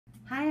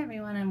Hi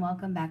everyone and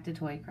welcome back to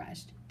Toy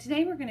Crushed.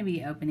 Today we're going to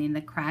be opening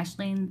the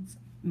Crashlings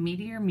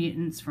Meteor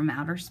Mutants from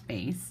Outer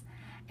Space,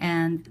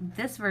 and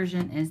this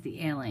version is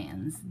the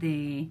aliens.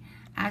 The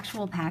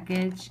actual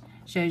package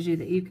shows you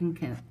that you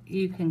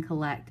can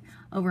collect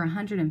over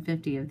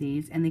 150 of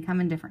these, and they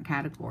come in different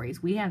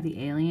categories. We have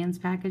the aliens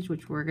package,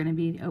 which we're going to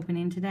be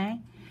opening today,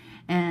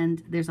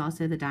 and there's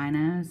also the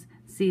dinos,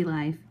 sea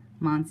life,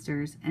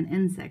 monsters, and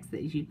insects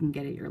that you can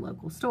get at your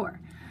local store.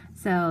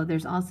 So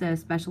there's also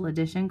special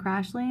edition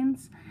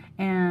Crashlings,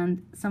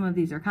 and some of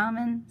these are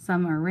common,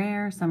 some are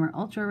rare, some are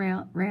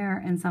ultra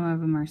rare, and some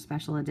of them are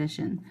special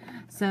edition.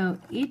 So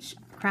each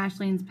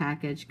Crashlings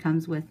package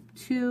comes with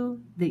 2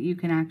 that you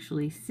can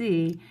actually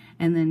see,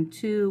 and then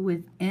 2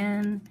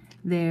 within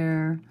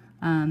their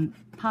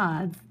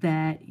pods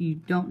that you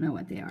don't know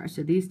what they are.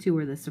 So these 2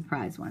 are the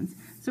surprise ones.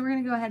 So we're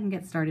going to go ahead and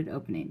get started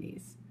opening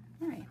these.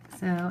 Alright,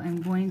 so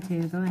I'm going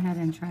to go ahead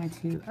and try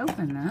to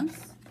open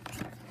this.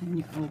 When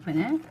you open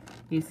it,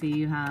 you see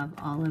you have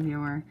all of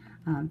your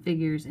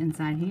figures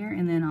inside here,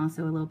 and then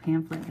also a little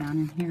pamphlet down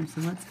in here.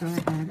 So let's go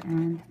ahead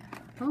and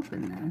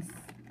open this.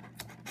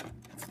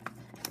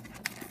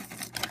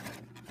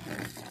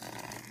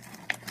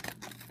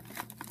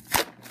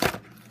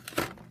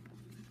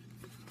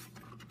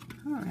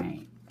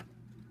 Alright,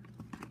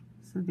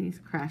 so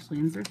these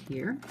Crashlings are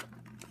here,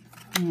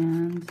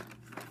 and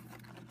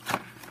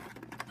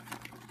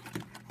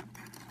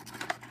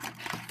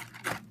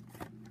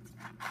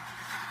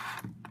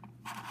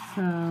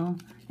so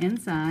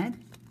inside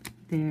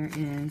there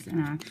is an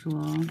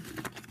actual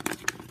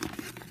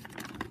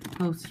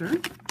poster,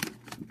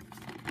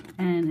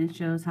 and it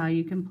shows how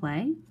you can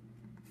play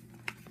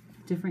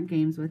different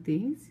games with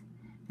these,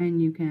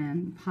 and you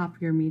can pop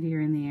your meteor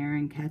in the air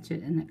and catch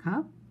it in a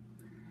cup.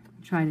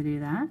 Try to do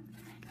that.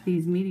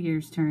 These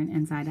meteors turn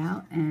inside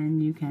out,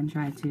 and you can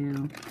try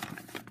to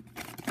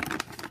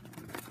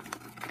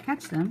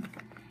catch them.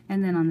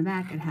 And then on the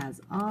back it has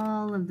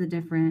all of the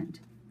different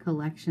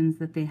collections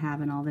that they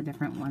have and all the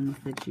different ones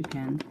that you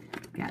can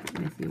get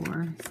with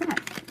your set.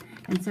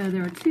 And so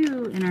there are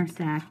 2 in our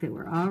stack that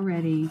were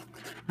already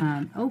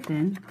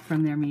open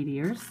from their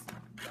meteors.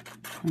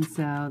 And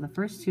so the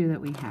first 2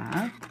 that we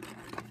have,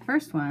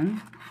 first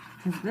one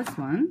is this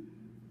one.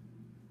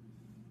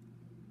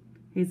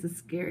 He's a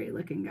scary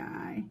looking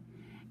guy.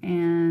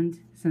 And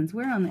since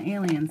we're on the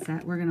alien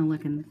set, we're going to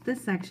look in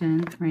this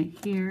section right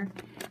here.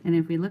 And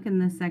if we look in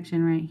this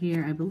section right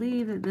here, I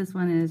believe that this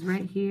one is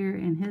right here,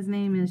 and his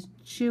name is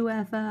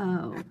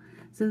ChewFO.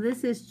 So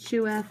this is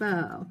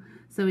ChewFO.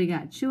 So we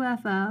got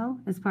ChewFO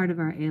as part of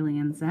our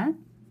alien set.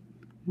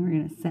 We're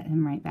going to set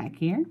him right back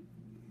here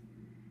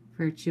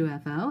for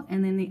ChewFO.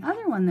 And then the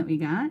other one that we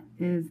got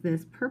is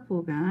this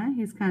purple guy.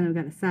 He's kind of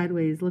got a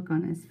sideways look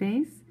on his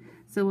face.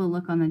 So we'll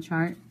look on the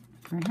chart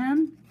for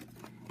him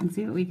and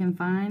see what we can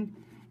find.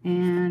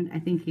 And I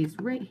think he's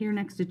right here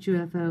next to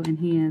ChewFO, and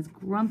he is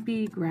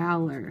Grumpy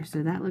Growler.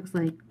 So that looks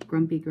like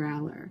Grumpy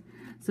Growler.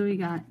 So we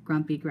got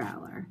Grumpy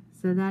Growler.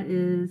 So that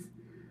is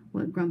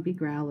what Grumpy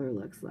Growler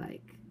looks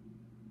like.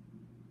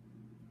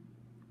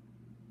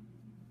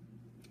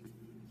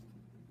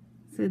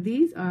 So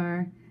these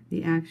are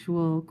the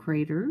actual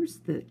craters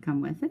that come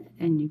with it,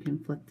 and you can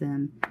flip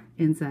them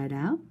inside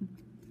out.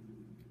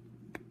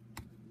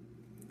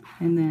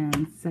 And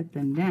then set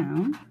them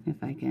down,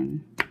 if I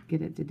can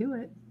get it to do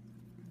it.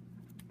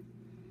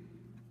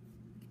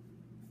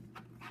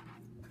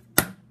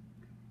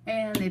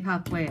 And they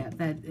pop way up.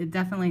 That it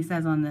definitely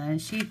says on the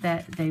sheet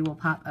that they will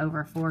pop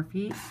over 4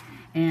 feet,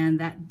 and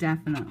that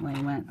definitely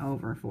went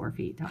over 4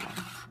 feet tall.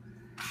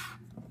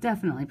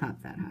 Definitely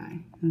popped that high.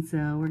 And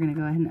so we're going to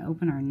go ahead and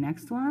open our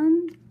next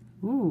one.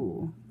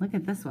 Ooh, look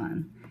at this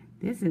one.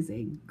 This is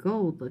a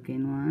gold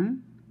looking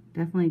one.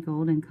 Definitely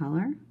gold in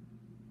color.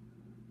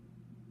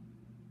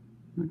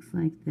 Looks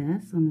like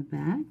this on the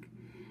back.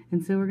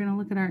 And so we're going to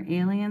look at our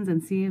aliens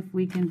and see if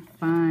we can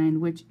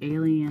find which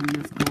alien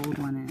this gold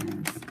one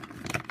is.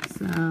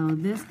 So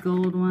this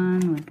gold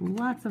one with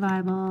lots of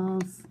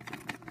eyeballs.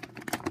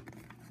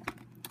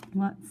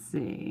 Let's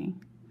see.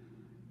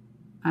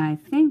 I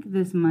think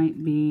this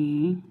might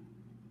be,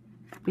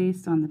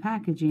 based on the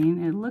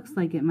packaging, it looks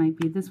like it might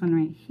be this one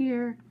right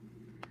here,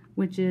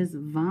 which is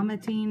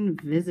Vomiting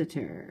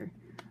Visitor.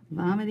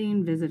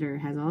 Vomiting Visitor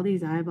has all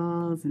these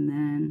eyeballs and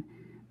then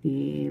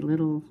the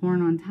little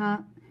horn on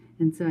top,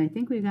 and so I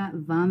think we got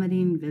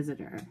Vomiting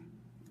Visitor.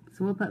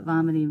 So we'll put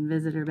Vomiting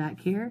Visitor back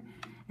here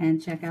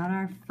and check out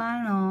our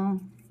final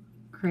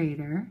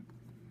crater.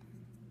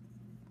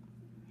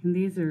 And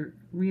these are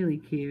really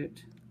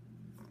cute.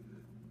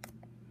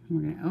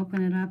 We're going to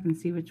open it up and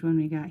see which one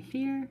we got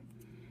here.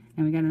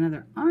 And we got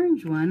another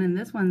orange one, and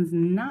this one's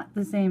not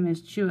the same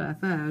as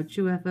ChewFO.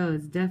 ChewFO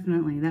is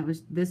definitely,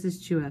 this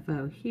is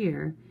ChewFO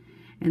here.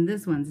 And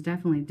this one's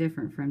definitely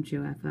different from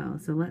ChewFO.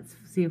 So let's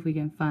see if we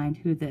can find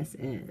who this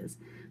is.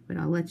 But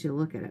I'll let you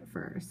look at it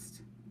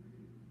first,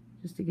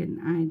 just to get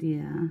an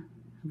idea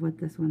of what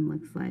this one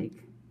looks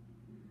like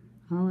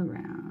all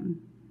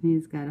around. And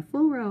he's got a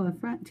full row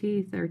of front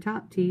teeth, or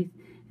top teeth,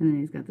 And then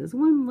he's got this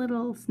one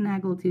little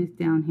snaggletooth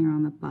down here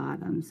on the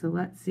bottom. So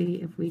let's see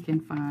if we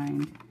can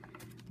find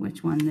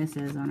which one this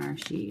is on our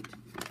sheet.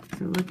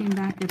 So looking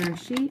back at our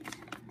sheet,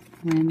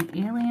 we're in the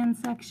alien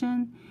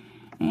section,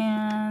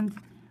 and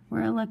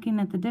we're looking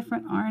at the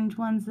different orange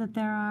ones that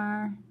there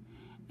are.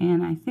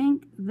 And I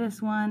think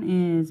this one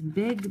is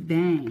Big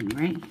Bang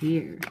right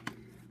here.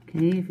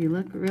 Okay, if you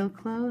look real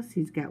close,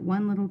 he's got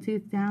one little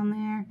tooth down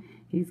there.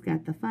 He's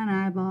got the fun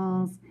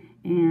eyeballs,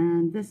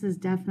 and this is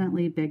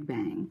definitely Big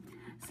Bang.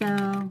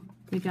 So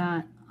we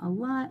got a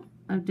lot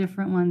of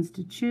different ones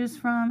to choose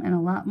from and a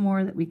lot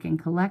more that we can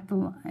collect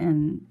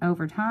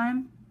over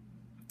time.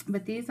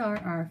 But these are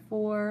our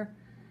 4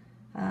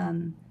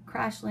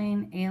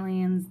 Crashling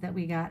aliens that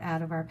we got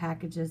out of our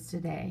packages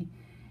today.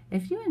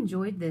 If you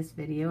enjoyed this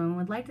video and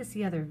would like to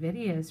see other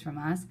videos from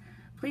us,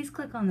 please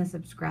click on the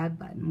subscribe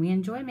button. We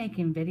enjoy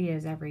making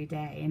videos every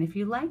day, and if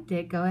you liked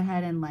it, go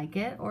ahead and like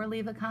it or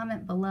leave a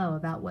comment below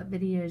about what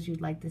videos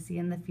you'd like to see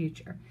in the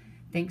future.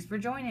 Thanks for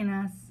joining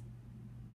us.